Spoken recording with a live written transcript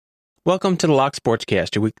Welcome to the Lock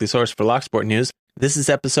Sportscast, your weekly source for lock sport news. This is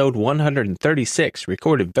episode 136,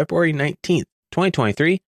 recorded February 19th,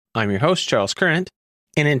 2023. I'm your host, Charles Current,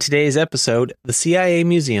 and in today's episode, the CIA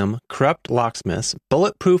Museum, Corrupt Locksmiths,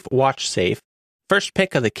 Bulletproof Watch Safe, first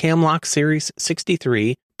pick of the Camlock Series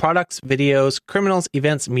 63, products, videos, criminals,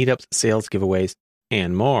 events, meetups, sales, giveaways,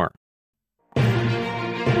 and more.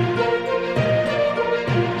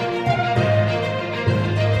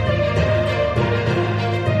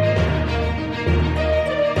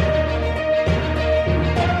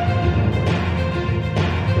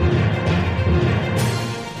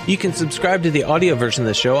 You can subscribe to the audio version of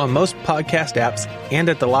the show on most podcast apps and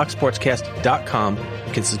at thelocksportscast.com.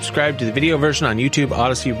 You can subscribe to the video version on YouTube,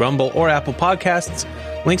 Odyssey, Rumble, or Apple Podcasts.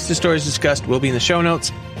 Links to stories discussed will be in the show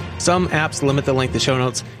notes. Some apps limit the length of show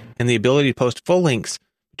notes and the ability to post full links,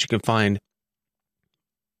 but you can find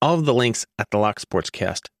all of the links at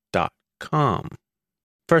thelocksportscast.com.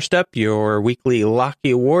 First up, your weekly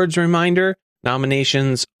Locky Awards reminder.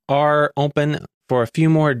 Nominations are open for a few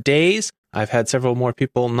more days. I've had several more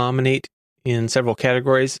people nominate in several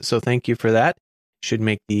categories, so thank you for that. Should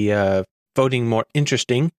make the voting more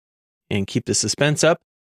interesting and keep the suspense up.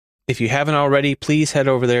 If you haven't already, please head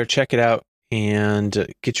over there, check it out, and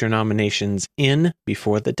get your nominations in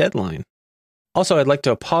before the deadline. Also, I'd like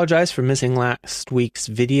to apologize for missing last week's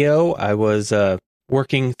video. I was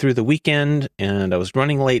working through the weekend, and I was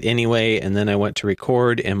running late anyway, and then I went to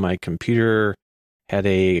record, and my computer had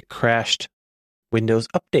a crashed Windows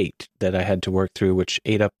update that I had to work through, which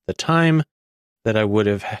ate up the time that I would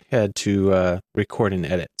have had to record and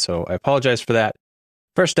edit. So I apologize for that.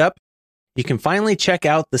 First up, you can finally check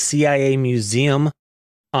out the CIA Museum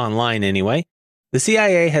online anyway. The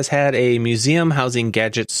CIA has had a museum housing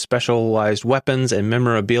gadgets, specialized weapons, and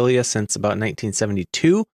memorabilia since about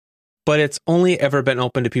 1972, but it's only ever been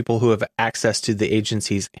open to people who have access to the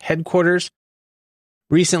agency's headquarters.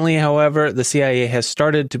 Recently, however, the CIA has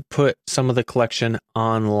started to put some of the collection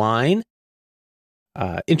online.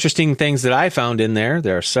 Interesting things that I found in there.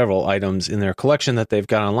 There are several items in their collection that they've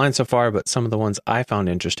got online so far, but some of the ones I found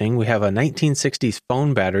interesting. We have a 1960s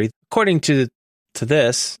phone battery. According to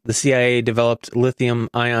this, the CIA developed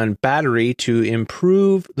lithium-ion battery to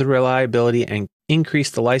improve the reliability and increase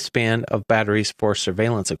the lifespan of batteries for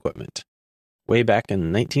surveillance equipment way back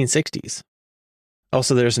in the 1960s.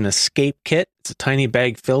 Also, there's an escape kit. It's a tiny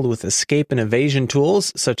bag filled with escape and evasion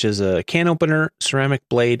tools, such as a can opener, ceramic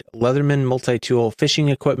blade, Leatherman multi-tool fishing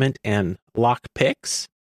equipment, and lock picks.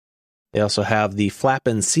 They also have the flap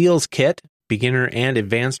and seals kit, beginner and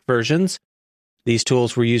advanced versions. These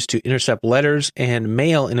tools were used to intercept letters and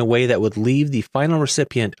mail in a way that would leave the final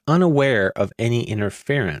recipient unaware of any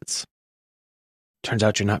interference. Turns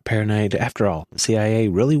out you're not paranoid after all. The CIA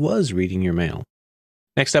really was reading your mail.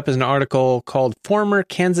 Next up is an article called Former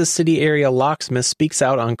Kansas City Area Locksmith Speaks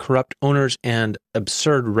Out on Corrupt Owners and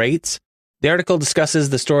Absurd Rates. The article discusses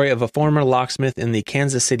the story of a former locksmith in the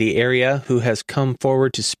Kansas City area who has come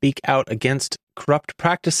forward to speak out against corrupt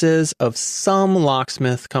practices of some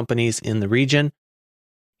locksmith companies in the region.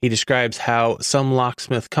 He describes how some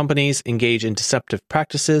locksmith companies engage in deceptive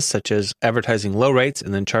practices, such as advertising low rates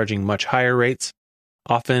and then charging much higher rates,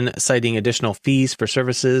 often citing additional fees for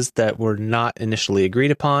services that were not initially agreed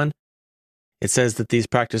upon. It says that these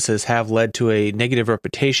practices have led to a negative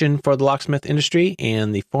reputation for the locksmith industry,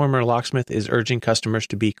 and the former locksmith is urging customers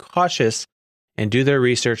to be cautious and do their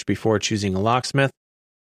research before choosing a locksmith.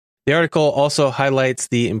 The article also highlights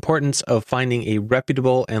the importance of finding a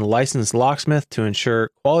reputable and licensed locksmith to ensure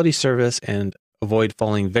quality service and avoid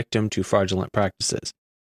falling victim to fraudulent practices.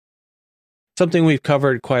 Something we've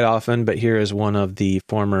covered quite often, but here is one of the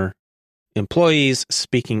former employees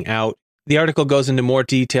speaking out. The article goes into more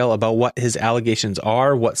detail about what his allegations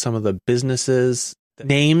are, what some of the businesses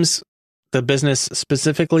names, the business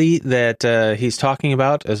specifically that he's talking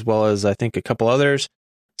about, as well as I think a couple others.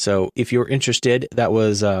 So if you're interested, that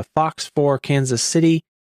was Fox 4 Kansas City,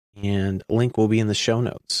 and a link will be in the show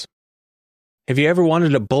notes. Have you ever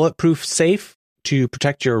wanted a bulletproof safe to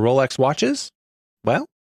protect your Rolex watches? Well,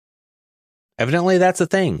 evidently, that's a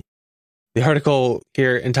thing. The article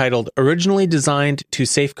here entitled, Originally Designed to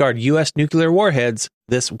Safeguard U.S. Nuclear Warheads,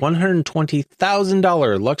 this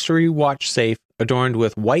 $120,000 luxury watch safe adorned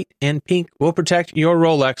with white and pink will protect your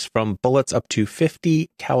Rolex from bullets up to .50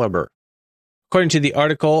 caliber. According to the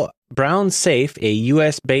article, Brown Safe, a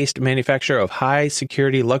U.S.-based manufacturer of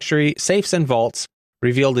high-security luxury safes and vaults,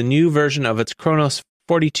 revealed a new version of its Kronos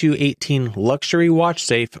 4218 luxury watch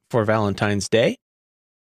safe for Valentine's Day.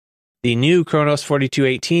 The new Kronos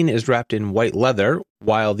 4218 is wrapped in white leather,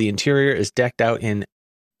 while the interior is decked out in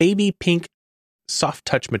baby pink soft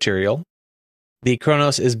touch material. The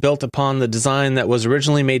Kronos is built upon the design that was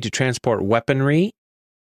originally made to transport weaponry.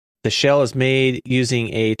 The shell is made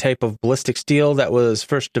using a type of ballistic steel that was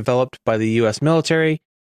first developed by the U.S. military.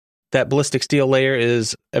 That ballistic steel layer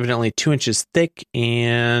is evidently 2 inches thick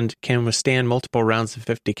and can withstand multiple rounds of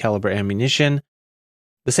 .50 caliber ammunition.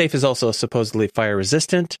 The safe is also supposedly fire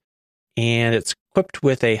resistant, and it's equipped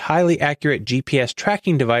with a highly accurate GPS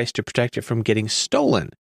tracking device to protect it from getting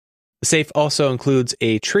stolen. The safe also includes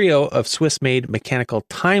a trio of Swiss-made mechanical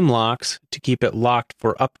time locks to keep it locked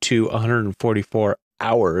for up to 144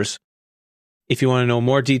 hours. If you want to know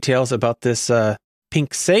more details about this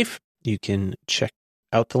pink safe, you can check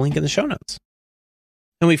out the link in the show notes.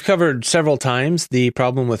 And we've covered several times the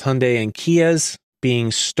problem with Hyundai and Kias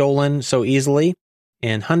being stolen so easily.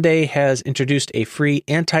 And Hyundai has introduced a free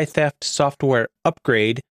anti-theft software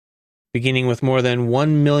upgrade, beginning with more than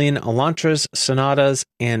 1 million Elantras, Sonatas,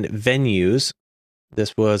 and Venues.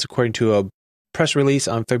 This was according to a press release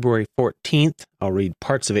on February 14th. I'll read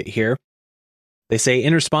parts of it here. They say,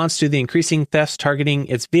 in response to the increasing thefts targeting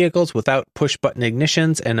its vehicles without push-button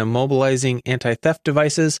ignitions and immobilizing anti-theft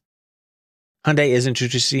devices, Hyundai is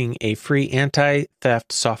introducing a free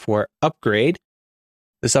anti-theft software upgrade.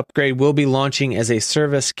 This upgrade will be launching as a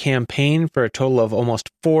service campaign for a total of almost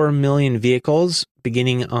 4 million vehicles,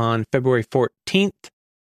 beginning on February 14th.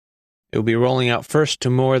 It will be rolling out first to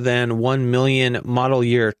more than 1 million model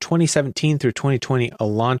year 2017 through 2020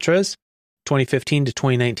 Elantras, 2015 to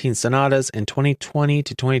 2019 Sonatas, and 2020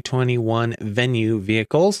 to 2021 Venue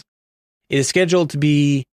vehicles. It is scheduled to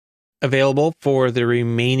be available for the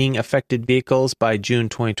remaining affected vehicles by June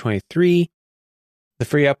 2023. The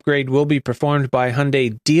free upgrade will be performed by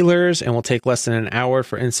Hyundai dealers and will take less than an hour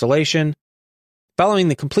for installation. Following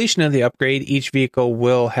the completion of the upgrade, each vehicle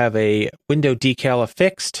will have a window decal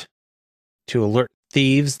affixed to alert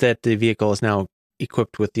thieves that the vehicle is now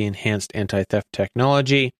equipped with the enhanced anti-theft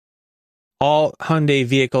technology. All Hyundai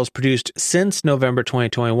vehicles produced since November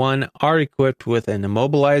 2021 are equipped with an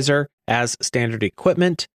immobilizer as standard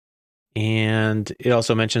equipment. And it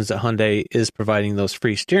also mentions that Hyundai is providing those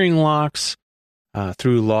free steering locks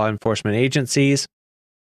through law enforcement agencies.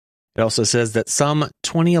 It also says that some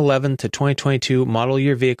 2011 to 2022 model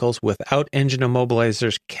year vehicles without engine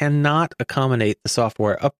immobilizers cannot accommodate the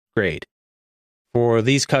software upgrade. For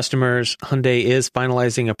these customers, Hyundai is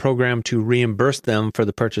finalizing a program to reimburse them for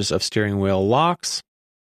the purchase of steering wheel locks.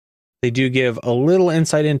 They do give a little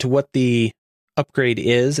insight into what the upgrade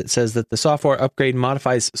is. It says that the software upgrade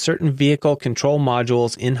modifies certain vehicle control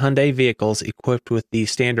modules in Hyundai vehicles equipped with the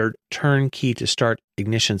standard turnkey to start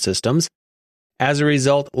ignition systems. As a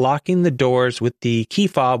result, locking the doors with the key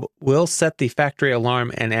fob will set the factory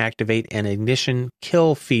alarm and activate an ignition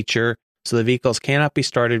kill feature, so the vehicles cannot be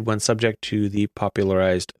started when subject to the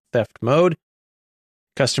popularized theft mode.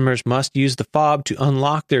 Customers must use the fob to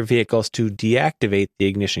unlock their vehicles to deactivate the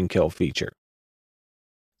ignition kill feature.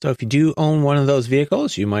 So if you do own one of those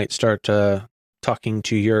vehicles, you might start talking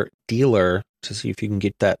to your dealer to see if you can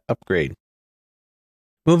get that upgrade.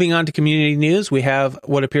 Moving on to community news, we have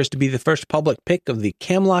what appears to be the first public pick of the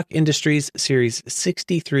Camlock Industries Series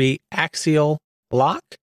 63 Axial Lock.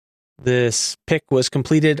 This pick was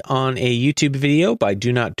completed on a YouTube video by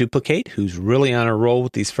Do Not Duplicate, who's really on a roll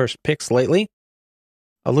with these first picks lately.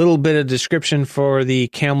 A little bit of description for the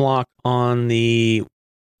Camlock on the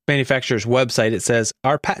manufacturer's website. It says,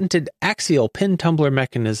 our patented axial pin tumbler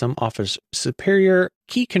mechanism offers superior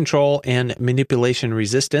key control and manipulation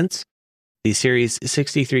resistance. The Series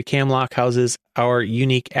 63 Camlock houses our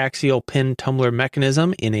unique axial pin tumbler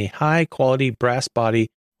mechanism in a high-quality brass body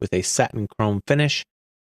with a satin chrome finish.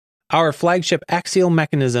 Our flagship axial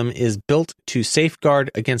mechanism is built to safeguard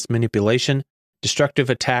against manipulation, destructive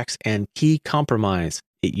attacks, and key compromise.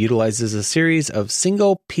 It utilizes a series of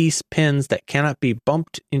single-piece pins that cannot be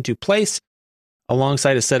bumped into place,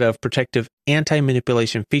 alongside a set of protective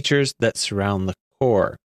anti-manipulation features that surround the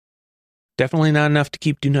core. Definitely not enough to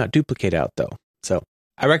keep Do Not Duplicate out, though. So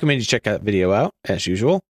I recommend you check that video out, as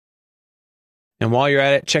usual. And while you're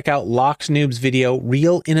at it, check out Locks Noob's video,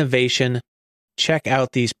 Real Innovation. Check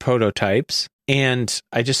out these prototypes. And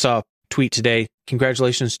I just saw a tweet today.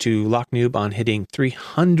 Congratulations to Lock Noob on hitting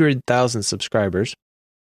 300,000 subscribers.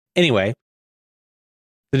 Anyway,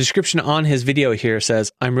 the description on his video here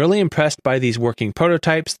says, I'm really impressed by these working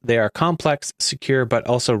prototypes. They are complex, secure, but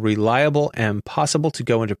also reliable and possible to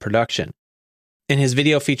go into production. And his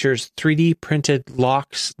video features 3D printed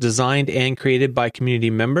locks designed and created by community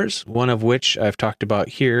members, one of which I've talked about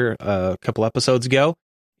here a couple episodes ago,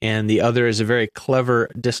 and the other is a very clever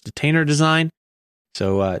disc detainer design.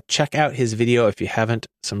 So check out his video if you haven't.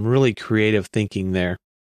 Some really creative thinking there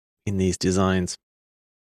in these designs.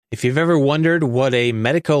 If you've ever wondered what a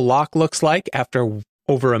Medico lock looks like after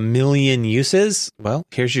over 1 million uses, well,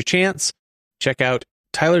 here's your chance. Check out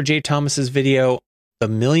Tyler J. Thomas's video, The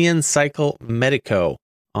Million Cycle Medico,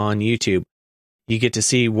 on YouTube. You get to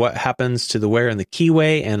see what happens to the wear in the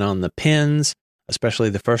keyway and on the pins, especially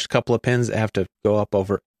the first couple of pins that have to go up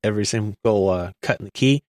over every single cut in the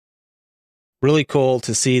key. Really cool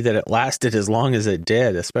to see that it lasted as long as it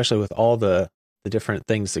did, especially with all the different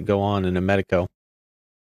things that go on in a Medico.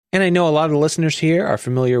 And I know a lot of the listeners here are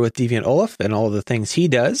familiar with Deviant Olaf and all of the things he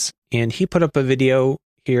does, and he put up a video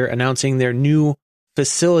here announcing their new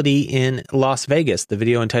facility in Las Vegas. The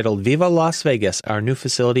video entitled Viva Las Vegas, our new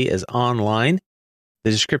facility is online.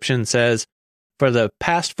 The description says, "For the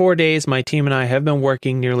past 4 days, my team and I have been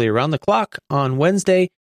working nearly around the clock. On Wednesday,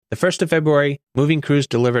 the 1st of February, moving crews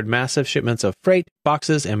delivered massive shipments of freight,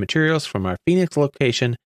 boxes, and materials from our Phoenix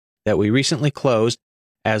location that we recently closed,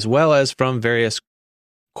 as well as from various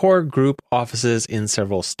core group offices in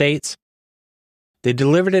several states. They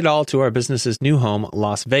delivered it all to our business's new home,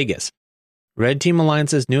 Las Vegas. Red Team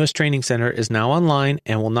Alliance's newest training center is now online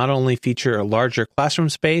and will not only feature a larger classroom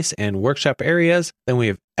space and workshop areas than we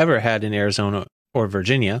have ever had in Arizona or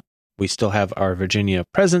Virginia. We still have our Virginia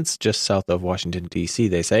presence just south of Washington, D.C.,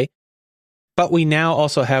 they say. But we now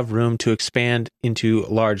also have room to expand into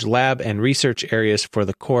large lab and research areas for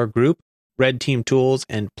the core group, Red Team tools,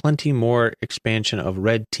 and plenty more expansion of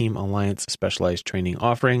Red Team Alliance specialized training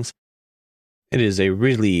offerings. It is a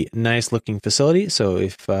really nice looking facility, so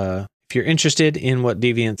if you're interested in what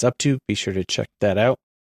Deviant's up to, be sure to check that out.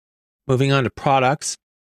 Moving on to products,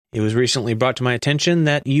 it was recently brought to my attention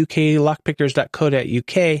that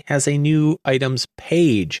uklockpickers.co.uk has a new items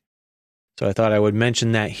page. So I thought I would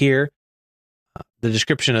mention that here. The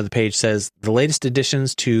description of the page says, "The latest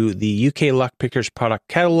additions to the UK Lockpickers product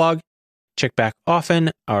catalog. Check back often.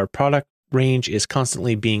 Our product range is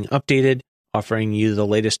constantly being updated, offering you the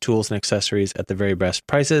latest tools and accessories at the very best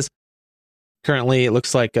prices." Currently, it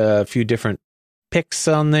looks like a few different picks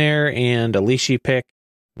on there and a leashy pick.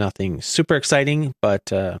 Nothing super exciting,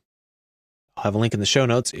 but I'll have a link in the show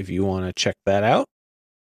notes if you want to check that out.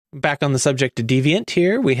 Back on the subject of Deviant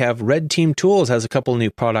here, we have Red Team Tools has a couple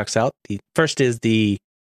new products out. The first is the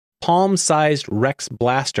palm-sized Rex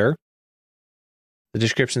Blaster. The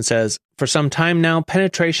description says, "For some time now,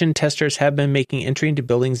 penetration testers have been making entry into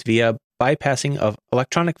buildings via bypassing of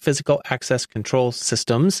electronic physical access control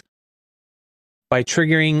systems by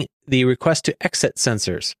triggering the request to exit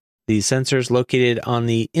sensors. These sensors located on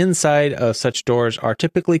the inside of such doors are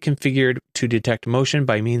typically configured to detect motion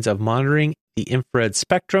by means of monitoring the infrared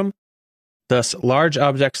spectrum. Thus, large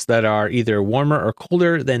objects that are either warmer or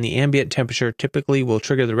colder than the ambient temperature typically will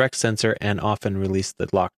trigger the Rex sensor and often release the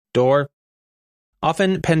locked door.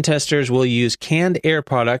 Often, pen testers will use canned air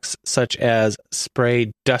products such as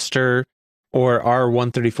spray duster or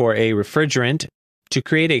R134A refrigerant to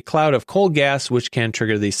create a cloud of cold gas which can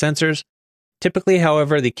trigger these sensors. Typically,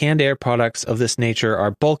 however, the canned air products of this nature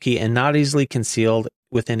are bulky and not easily concealed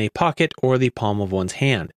within a pocket or the palm of one's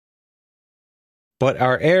hand. But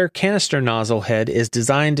our air canister nozzle head is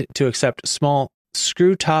designed to accept small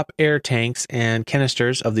screw-top air tanks and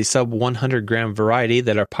canisters of the sub-100-gram variety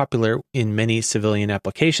that are popular in many civilian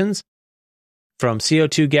applications, from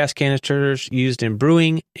CO2 gas canisters used in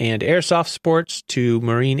brewing and airsoft sports to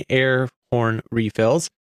marine air horn refills.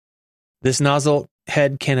 This nozzle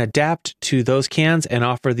head can adapt to those cans and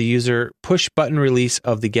offer the user push-button release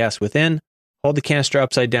of the gas within. Hold the canister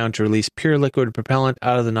upside down to release pure liquid propellant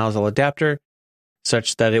out of the nozzle adapter,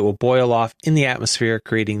 such that it will boil off in the atmosphere,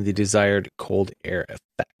 creating the desired cold air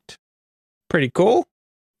effect. Pretty cool.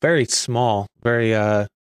 Very small, very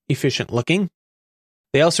efficient looking.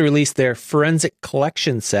 They also released their forensic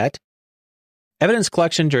collection set. Evidence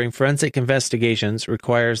collection during forensic investigations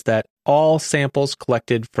requires that all samples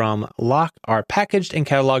collected from lock are packaged and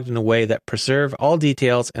cataloged in a way that preserve all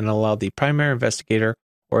details and allow the primary investigator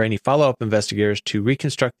or any follow-up investigators to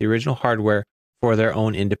reconstruct the original hardware for their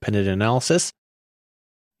own independent analysis.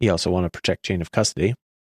 You also want to protect chain of custody.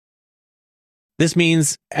 This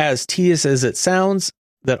means, as tedious as it sounds,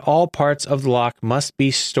 that all parts of the lock must be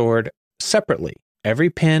stored separately. Every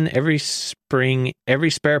pin, every spring, every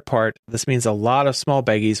spare part. This means a lot of small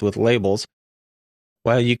baggies with labels.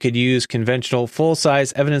 While you could use conventional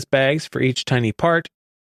full-size evidence bags for each tiny part,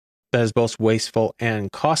 that is both wasteful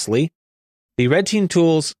and costly. The Red Team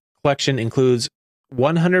Tools collection includes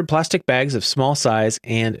 100 plastic bags of small size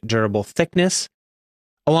and durable thickness,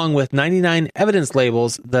 along with 99 evidence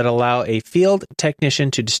labels that allow a field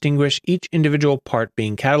technician to distinguish each individual part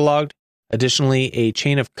being cataloged. Additionally, a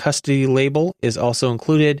chain of custody label is also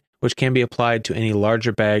included, which can be applied to any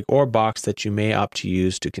larger bag or box that you may opt to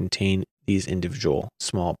use to contain these individual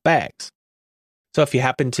small bags. So if you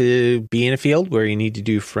happen to be in a field where you need to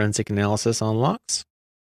do forensic analysis on locks,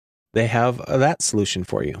 they have that solution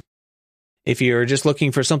for you. If you're just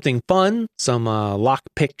looking for something fun, some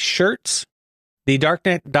lockpick shirts, the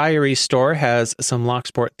Darknet Diary store has some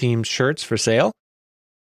Locksport themed shirts for sale.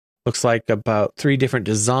 Looks like about 3 different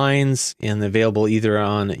designs and available either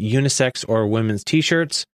on unisex or women's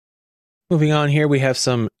t-shirts. Moving on here, we have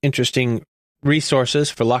some interesting resources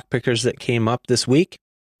for lockpickers that came up this week,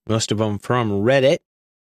 most of them from Reddit.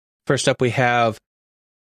 First up, we have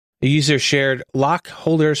a user shared lock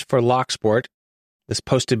holders for Locksport. This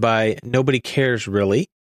posted by Nobody Cares Really.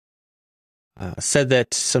 Said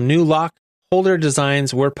that some new lock holder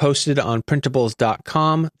designs were posted on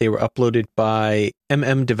printables.com. They were uploaded by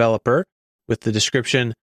Developer with the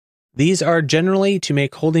description, "These are generally to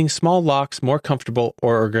make holding small locks more comfortable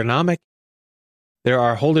or ergonomic. There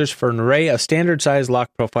are holders for an array of standard size lock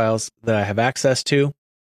profiles that I have access to.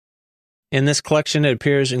 In this collection, it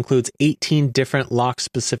appears includes 18 different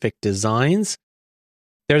lock-specific designs.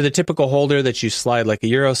 They're the typical holder that you slide like a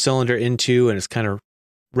Euro cylinder into, and it's kind of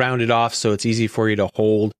rounded off so it's easy for you to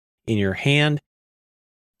hold in your hand.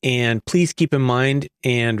 And please keep in mind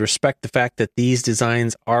and respect the fact that these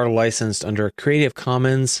designs are licensed under a Creative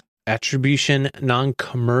Commons Attribution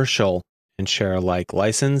Non-Commercial and Share Alike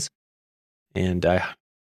license. And I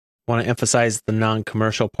want to emphasize the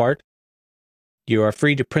non-commercial part. You are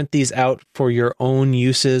free to print these out for your own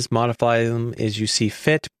uses, modify them as you see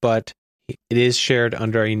fit, but it is shared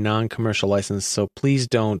under a non-commercial license, so please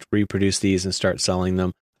don't reproduce these and start selling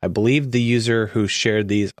them. I believe the user who shared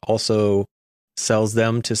these also sells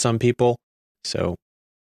them to some people, so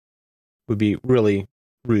it would be really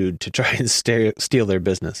rude to try and steal their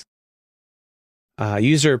business.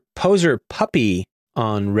 User Poser Puppy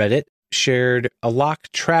on Reddit shared a lock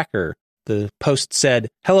tracker. The post said,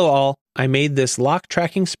 "Hello all, I made this lock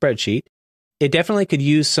tracking spreadsheet. It definitely could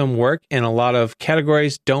use some work and a lot of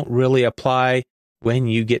categories don't really apply when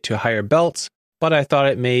you get to higher belts, but I thought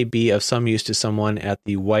it may be of some use to someone at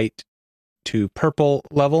the white to purple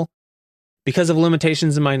level. Because of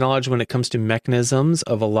limitations in my knowledge when it comes to mechanisms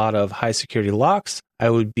of a lot of high security locks, I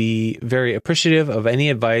would be very appreciative of any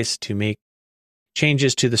advice to make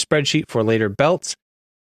changes to the spreadsheet for later belts.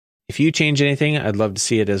 If you change anything, I'd love to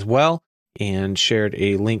see it as well," and shared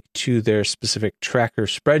a link to their specific tracker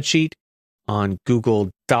spreadsheet on Google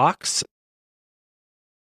Docs.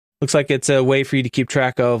 Looks like it's a way for you to keep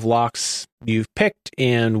track of locks you've picked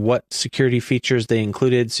and what security features they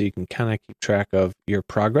included, so you can kind of keep track of your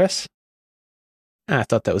progress. I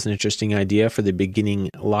thought that was an interesting idea for the beginning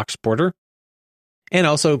Locksporter. And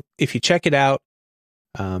also, if you check it out,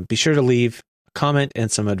 be sure to leave a comment and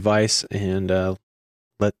some advice, and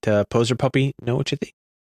let Poser Puppy know what you think.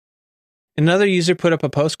 Another user put up a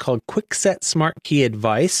post called Quickset Smart Key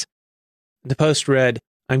Advice. The post read,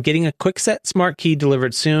 "I'm getting a Quickset Smart Key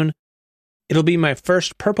delivered soon. It'll be my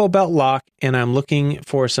first purple belt lock, and I'm looking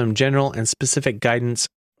for some general and specific guidance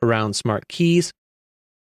around smart keys."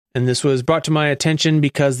 And this was brought to my attention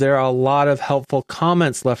because there are a lot of helpful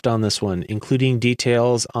comments left on this one, including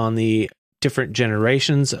details on the different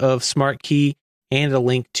generations of smart key and a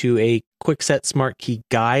link to a Quickset Smart Key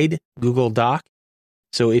guide, Google Doc.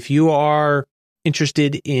 So if you are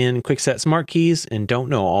interested in Quickset Smart Keys and don't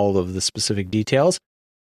know all of the specific details,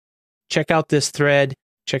 check out this thread,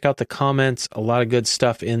 check out the comments, a lot of good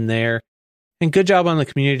stuff in there. And good job on the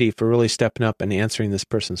community for really stepping up and answering this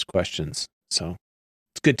person's questions. So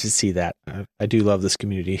it's good to see that. I do love this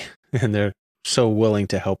community, and they're so willing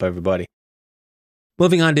to help everybody.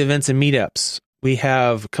 Moving on to events and meetups. We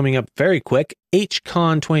have coming up very quick,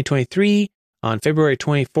 HCon 2023 on February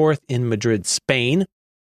 24th in Madrid, Spain.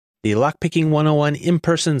 The Lockpicking 101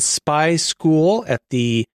 in-person spy school at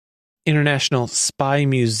the International Spy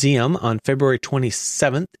Museum on February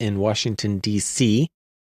 27th in Washington, D.C.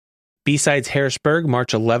 B-Sides Harrisburg,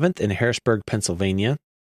 March 11th in Harrisburg, Pennsylvania.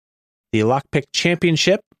 The Lockpick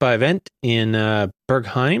Championship by event in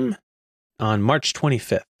Bergheim on March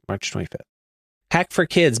 25th. Hack for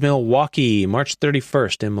Kids, Milwaukee, March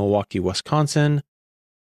 31st in Milwaukee, Wisconsin.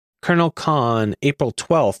 Colonel Con, April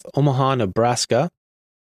 12th, Omaha, Nebraska.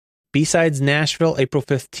 B-Sides Nashville, April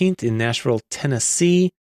 15th in Nashville,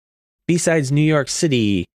 Tennessee. B-Sides New York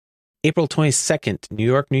City, April 22nd, New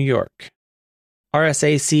York, New York.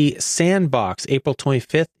 RSAC Sandbox, April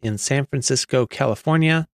 25th in San Francisco,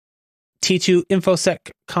 California. T2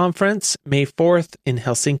 InfoSec Conference, May 4th in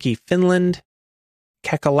Helsinki, Finland.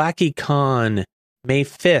 Kakalaki Con, May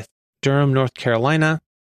 5th, Durham, North Carolina.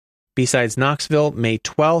 B-Sides Knoxville, May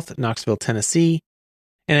 12th, Knoxville, Tennessee.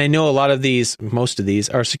 And I know a lot of these, most of these,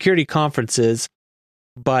 are security conferences,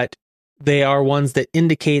 but they are ones that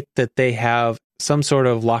indicate that they have some sort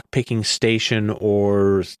of lockpicking station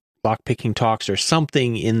or lockpicking talks or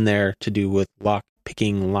something in there to do with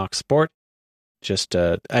lockpicking, lock sport. Just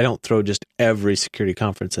I don't throw just every security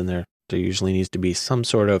conference in there. There usually needs to be some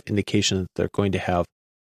sort of indication that they're going to have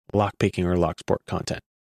lockpicking or lock sport content.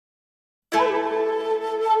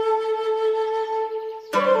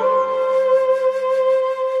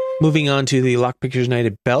 Moving on to the Lockpickers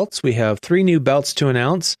United belts, we have 3 new belts to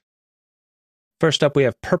announce. First up, we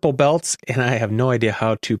have purple belts, and I have no idea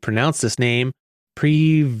how to pronounce this name.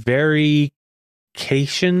 Prevarication.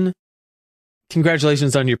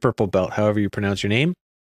 Congratulations on your purple belt, however you pronounce your name.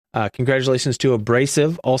 Congratulations to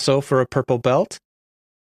Abrasive, also for a purple belt.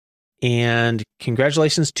 And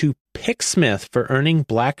congratulations to Picksmith for earning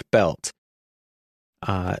black belt.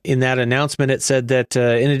 In that announcement, it said that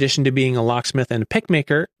in addition to being a locksmith and a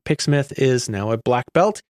pickmaker, Picksmith is now a black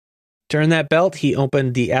belt. To earn that belt, he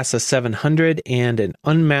opened the ASA 700 and an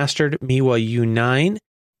unmastered Miwa U9,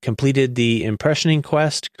 completed the impressioning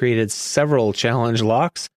quest, created several challenge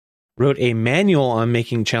locks, wrote a manual on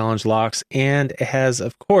making challenge locks, and has,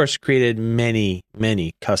 of course, created many,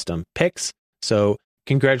 many custom picks. So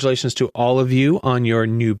congratulations to all of you on your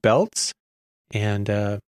new belts.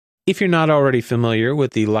 And if you're not already familiar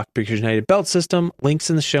with the Lockpickers United belt system,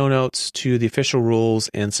 links in the show notes to the official rules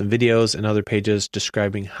and some videos and other pages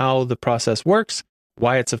describing how the process works,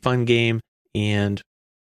 why it's a fun game, and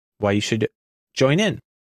why you should join in.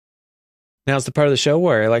 Now's the part of the show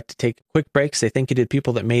where I like to take a quick break, say thank you to the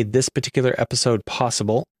people that made this particular episode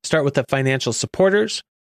possible. Start with the financial supporters.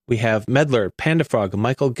 We have Medler, Pandafrog,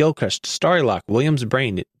 Michael Gilchrist, Starrylock, Williams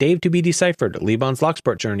Brain, Dave to be Deciphered, Lebon's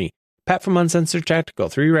Locksport Journey, Pat from Uncensored Tactical,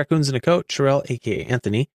 3 Raccoons and a Coat, Sherelle, a.k.a.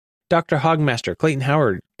 Anthony, Dr. Hogmaster, Clayton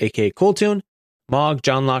Howard, a.k.a. Cooltune, Mog,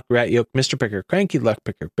 John Lock, Rat Yoke, Mr. Picker, Cranky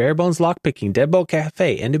Lockpicker, Barebones Lockpicking, Deadbolt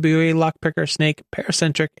Cafe, NWA Lockpicker, Snake,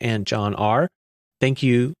 Paracentric, and John R. Thank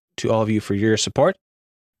you to all of you for your support.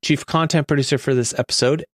 Chief content producer for this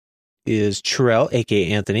episode is Sherelle, a.k.a.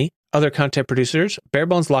 Anthony. Other content producers,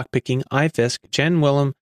 Barebones Lockpicking, iFisk, Jen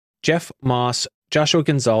Willem, Jeff Moss, Joshua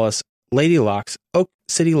Gonzalez, Lady Locks, Oak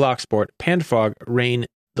City Locksport, Pandafrog, Rain,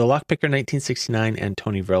 The Lockpicker 1969, and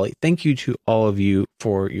Tony Vrelli. Thank you to all of you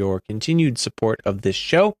for your continued support of this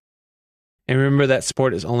show. And remember that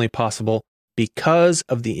support is only possible because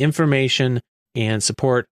of the information and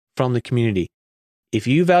support from the community. If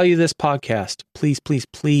you value this podcast, please, please,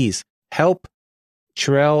 please help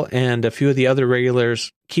Sherelle and a few of the other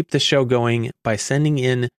regulars keep the show going by sending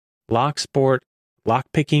in lock sport, lock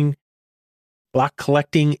picking, lock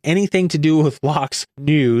collecting, anything to do with locks,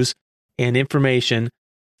 news, and information,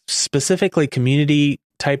 specifically community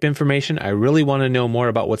type information. I really want to know more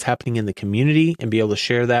about what's happening in the community and be able to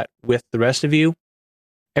share that with the rest of you.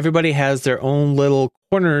 Everybody has their own little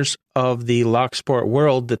corners of the lock sport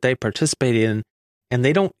world that they participate in, and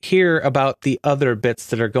they don't hear about the other bits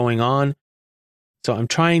that are going on. So I'm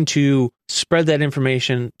trying to spread that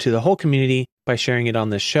information to the whole community by sharing it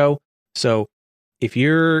on this show. So if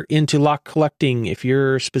you're into lock collecting, if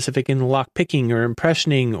you're specific in lock picking or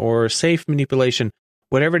impressioning or safe manipulation,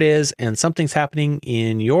 whatever it is, and something's happening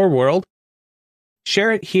in your world,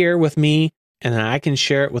 share it here with me, and then I can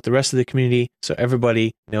share it with the rest of the community so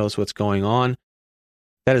everybody knows what's going on.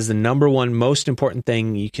 That is the number one most important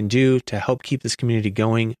thing you can do to help keep this community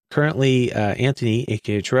going. Currently, Anthony,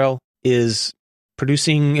 aka Terrell, is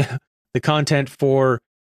producing the content for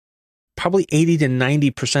probably 80 to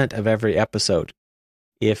 90% of every episode.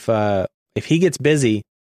 If he gets busy,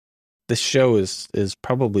 this show is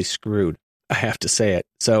probably screwed. I have to say it.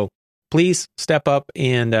 So please step up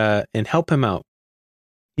and help him out.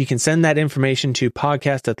 You can send that information to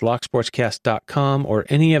podcast@locksportscast.com or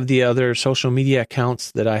any of the other social media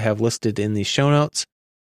accounts that I have listed in the show notes.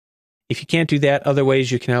 If you can't do that, other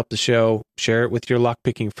ways you can help the show: share it with your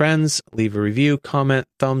lockpicking friends, leave a review, comment,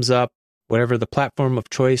 thumbs up, whatever the platform of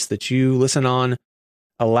choice that you listen on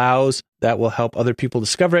allows. That will help other people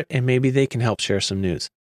discover it, and maybe they can help share some news.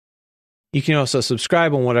 You can also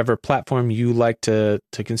subscribe on whatever platform you like to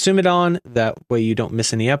consume it on. That way you don't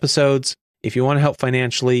miss any episodes. If you want to help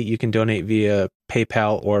financially, you can donate via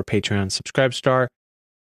PayPal or Patreon Subscribestar.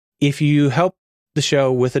 If you help the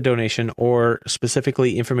show with a donation or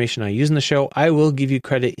specifically information I use in the show, I will give you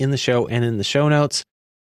credit in the show and in the show notes.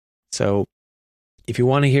 So if you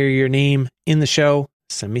want to hear your name in the show,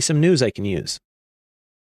 send me some news I can use.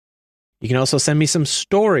 You can also send me some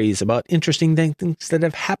stories about interesting things that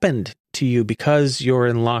have happened to you because you're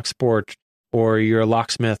in lock sport or you're a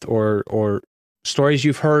locksmith, or stories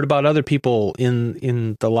you've heard about other people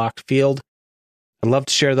in the lock field. I'd love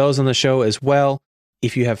to share those on the show as well.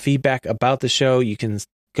 If you have feedback about the show, you can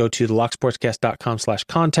go to the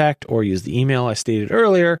locksportscast.com/contact or use the email I stated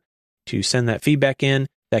earlier to send that feedback in.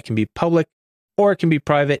 That can be public or it can be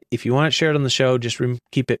private. If you want it shared on the show, just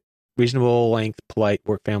keep it reasonable length, polite,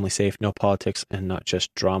 work family safe, no politics, and not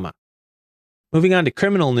just drama. Moving on to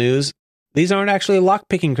criminal news. These aren't actually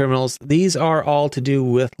lockpicking criminals. These are all to do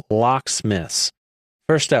with locksmiths.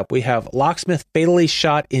 First up, we have locksmith fatally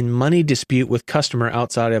shot in money dispute with customer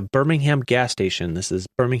outside of Birmingham gas station. This is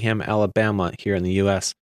Birmingham, Alabama, here in the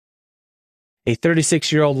U.S. A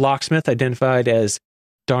 36-year-old locksmith identified as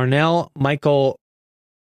Darnell Michael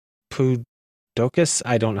Pudokis.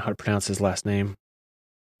 I don't know how to pronounce his last name.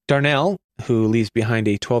 Darnell, who leaves behind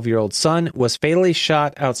a 12-year-old son, was fatally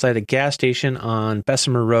shot outside a gas station on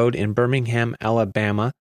Bessemer Road in Birmingham,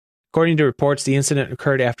 Alabama. According to reports, the incident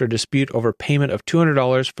occurred after a dispute over payment of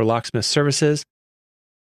 $200 for locksmith services.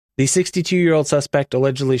 The 62-year-old suspect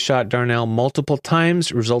allegedly shot Darnell multiple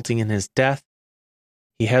times, resulting in his death.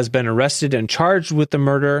 He has been arrested and charged with the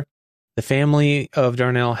murder. The family of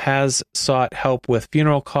Darnell has sought help with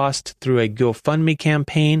funeral costs through a GoFundMe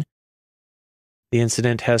campaign. The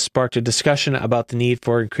incident has sparked a discussion about the need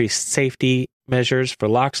for increased safety measures for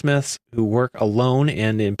locksmiths who work alone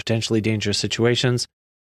and in potentially dangerous situations.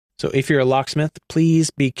 So if you're a locksmith,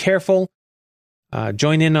 please be careful.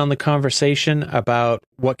 Join in on the conversation about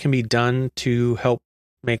what can be done to help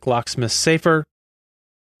make locksmiths safer,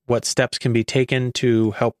 what steps can be taken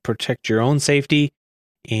to help protect your own safety.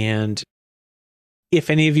 And if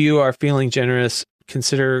any of you are feeling generous,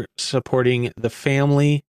 consider supporting the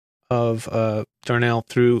family of Darnell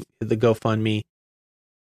through the GoFundMe.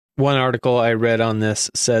 One article I read on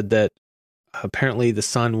this said that apparently the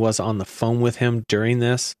son was on the phone with him during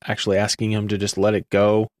this, actually asking him to just let it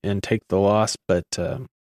go and take the loss, but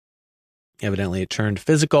evidently it turned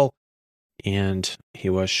physical and he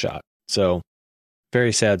was shot. So,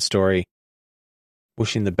 very sad story.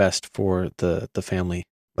 Wishing the best for the family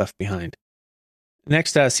left behind.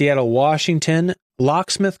 Next, Seattle, Washington.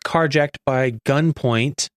 Locksmith carjacked by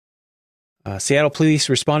gunpoint. Seattle police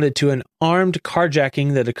responded to an armed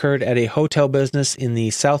carjacking that occurred at a hotel business in the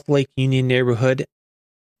South Lake Union neighborhood.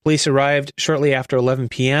 Police arrived shortly after 11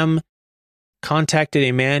 p.m., contacted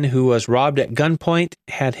a man who was robbed at gunpoint,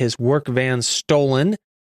 had his work van stolen.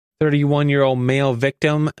 31-year-old male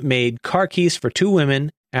victim made car keys for two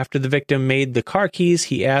women. After the victim made the car keys,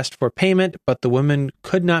 he asked for payment, but the women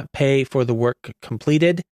could not pay for the work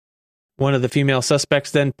completed. One of the female suspects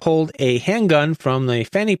then pulled a handgun from the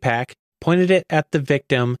fanny pack, pointed it at the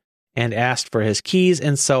victim, and asked for his keys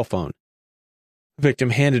and cell phone. The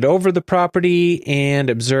victim handed over the property and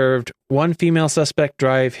observed one female suspect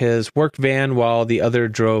drive his work van while the other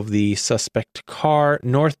drove the suspect car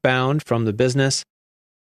northbound from the business.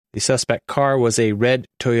 The suspect car was a red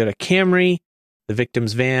Toyota Camry. The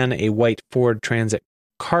victim's van, a white Ford Transit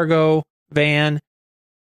cargo van.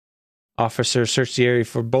 Officers searched the area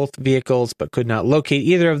for both vehicles but could not locate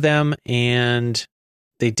either of them, and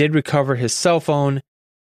they did recover his cell phone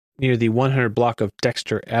near the 100 block of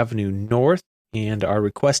Dexter Avenue North and are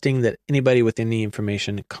requesting that anybody with any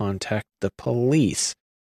information contact the police.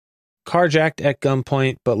 Carjacked at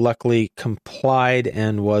gunpoint, but luckily complied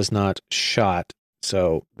and was not shot.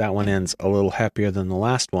 So that one ends a little happier than the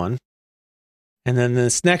last one. And then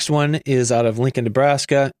this next one is out of Lincoln,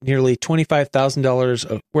 Nebraska. Nearly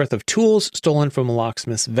 $25,000 worth of tools stolen from a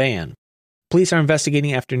locksmith's van. Police are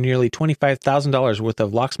investigating after nearly $25,000 worth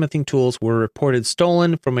of locksmithing tools were reported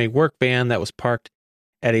stolen from a work van that was parked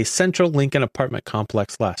at a central Lincoln apartment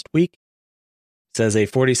complex last week. It says a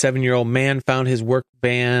 47-year-old man found his work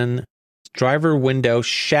van driver window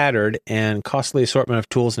shattered and costly assortment of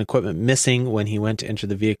tools and equipment missing when he went to enter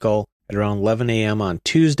the vehicle at around 11 a.m. on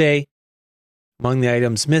Tuesday. Among the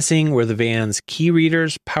items missing were the van's key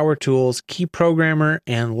readers, power tools, key programmer,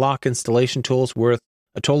 and lock installation tools worth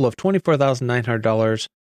a total of $24,900,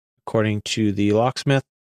 according to the locksmith.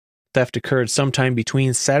 Theft occurred sometime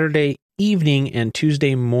between Saturday evening and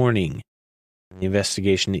Tuesday morning. The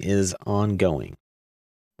investigation is ongoing.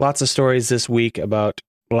 Lots of stories this week about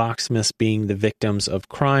locksmiths being the victims of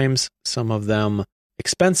crimes, some of them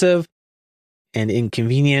expensive and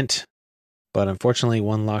inconvenient, but unfortunately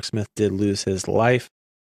one locksmith did lose his life.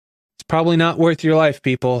 It's probably not worth your life,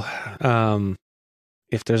 people.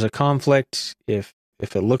 If there's a conflict, if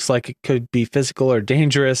it looks like it could be physical or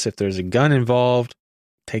dangerous, if there's a gun involved,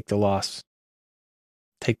 take the loss.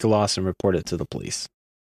 Take the loss and report it to the police.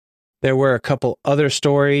 There were a couple other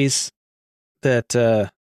stories that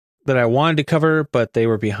I wanted to cover, but they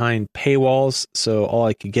were behind paywalls, so all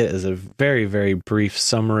I could get is a very, very brief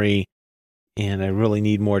summary. and I really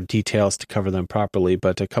need more details to cover them properly,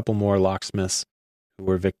 but a couple more locksmiths who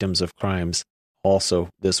were victims of crimes also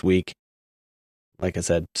this week. Like I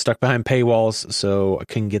said, stuck behind paywalls, so I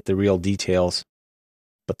couldn't get the real details,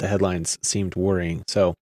 but the headlines seemed worrying.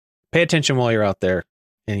 So pay attention while you're out there,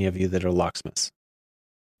 any of you that are locksmiths.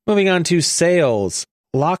 Moving on to sales.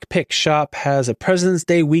 Lockpick Shop has a President's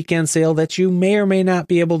Day weekend sale that you may or may not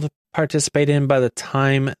be able to participate in by the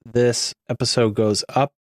time this episode goes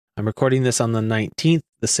up. I'm recording this on the 19th.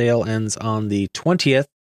 The sale ends on the 20th,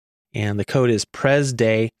 and the code is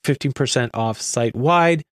PresDay, 15% off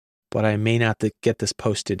site-wide, but I may not get this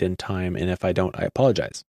posted in time, and if I don't, I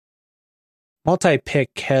apologize.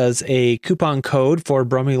 Multipick has a coupon code for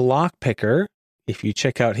Brummy Lockpicker. If you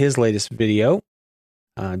check out his latest video,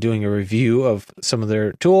 doing a review of some of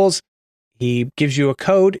their tools, he gives you a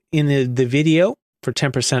code in the video for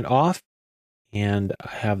 10% off, and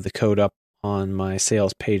I have the code up on my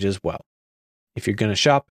sales page as well. If you're going to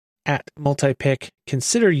shop at Multipick,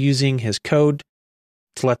 consider using his code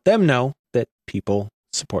to let them know that people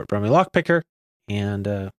support Brummy Lockpicker,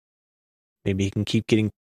 and maybe he can keep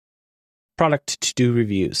getting product to do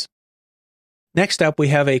reviews. Next up, we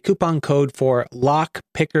have a coupon code for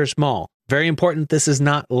Lockpickers Mall. Very important, this is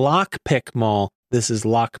not Lockpick Mall, this is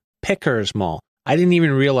Lockpickers Mall. I didn't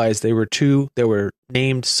even realize they were two that were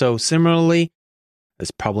named so similarly.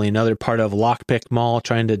 It's probably another part of Lockpick Mall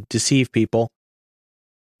trying to deceive people.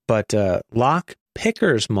 But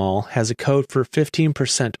Lockpickers Mall has a code for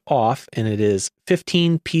 15% off, and it is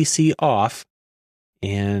 15PC off.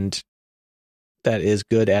 And that is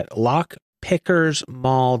good at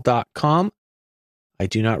lockpickersmall.com. I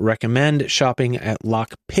do not recommend shopping at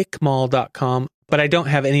lockpickmall.com, but I don't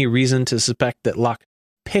have any reason to suspect that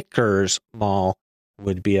Lockpickers Mall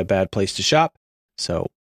would be a bad place to shop. So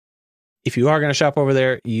if you are going to shop over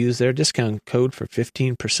there, use their discount code for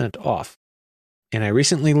 15% off. And I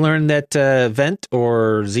recently learned that Vent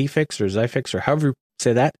or Zfix or Zyfix or however you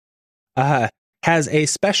say that has a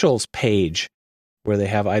specials page where they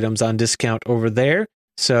have items on discount over there.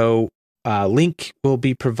 So link will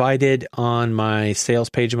be provided on my sales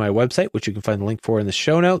page of my website, which you can find the link for in the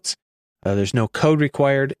show notes. There's no code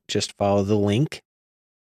required. Just follow the link.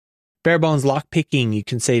 Barebones Lockpicking, you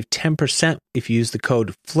can save 10% if you use the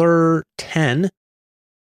code FLIR10,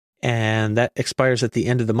 and that expires at the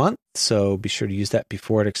end of the month, so be sure to use that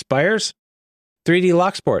before it expires. 3D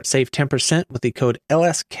Locksport, save 10% with the code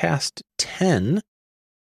LSCast10.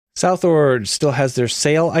 Southord still has their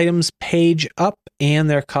sale items page up and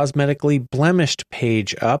their cosmetically blemished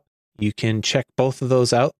page up. You can check both of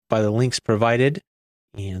those out by the links provided,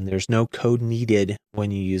 and there's no code needed when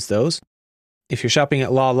you use those. If you're shopping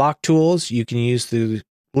at Law Lock Tools, you can use the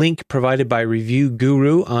link provided by Review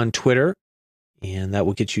Guru on Twitter, and that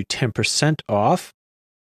will get you 10% off.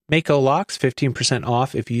 Mako Locks, 15%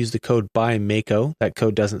 off if you use the code BYMAKO. That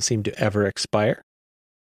code doesn't seem to ever expire.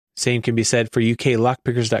 Same can be said for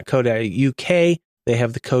uklockpickers.co.uk. They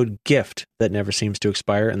have the code GIFT that never seems to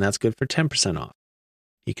expire, and that's good for 10% off.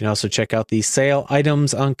 You can also check out the sale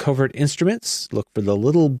items on Covert Instruments. Look for the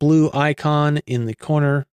little blue icon in the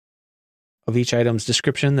corner of each item's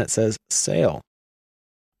description that says sale.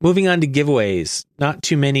 Moving on to giveaways. Not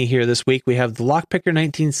too many here this week. We have the Lockpicker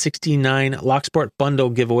 1969 Locksport Bundle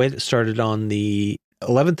giveaway that started on the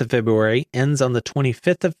 11th of February, ends on the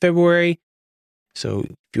 25th of February. So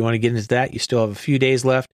if you want to get into that, you still have a few days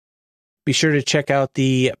left. Be sure to check out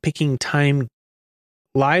the Picking Time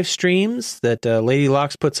live streams that Lady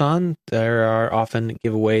Locks puts on. There are often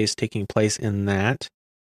giveaways taking place in that.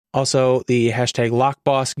 Also, the hashtag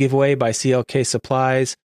LockBoss giveaway by CLK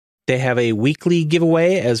Supplies. They have a weekly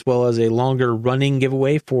giveaway as well as a longer running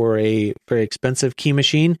giveaway for a very expensive key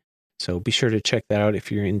machine. So be sure to check that out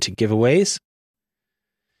if you're into giveaways.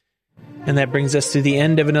 And that brings us to the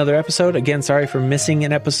end of another episode. Again, sorry for missing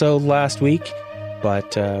an episode last week,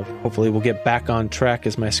 but hopefully we'll get back on track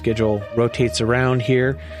as my schedule rotates around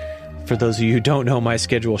here. For those of you who don't know, my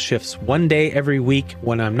schedule shifts one day every week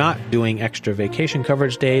when I'm not doing extra vacation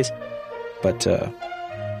coverage days, but it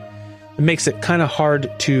makes it kind of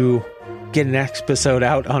hard to get an episode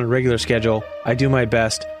out on a regular schedule. I do my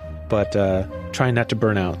best, but try not to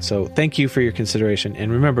burn out. So thank you for your consideration,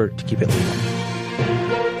 and remember to keep it legal.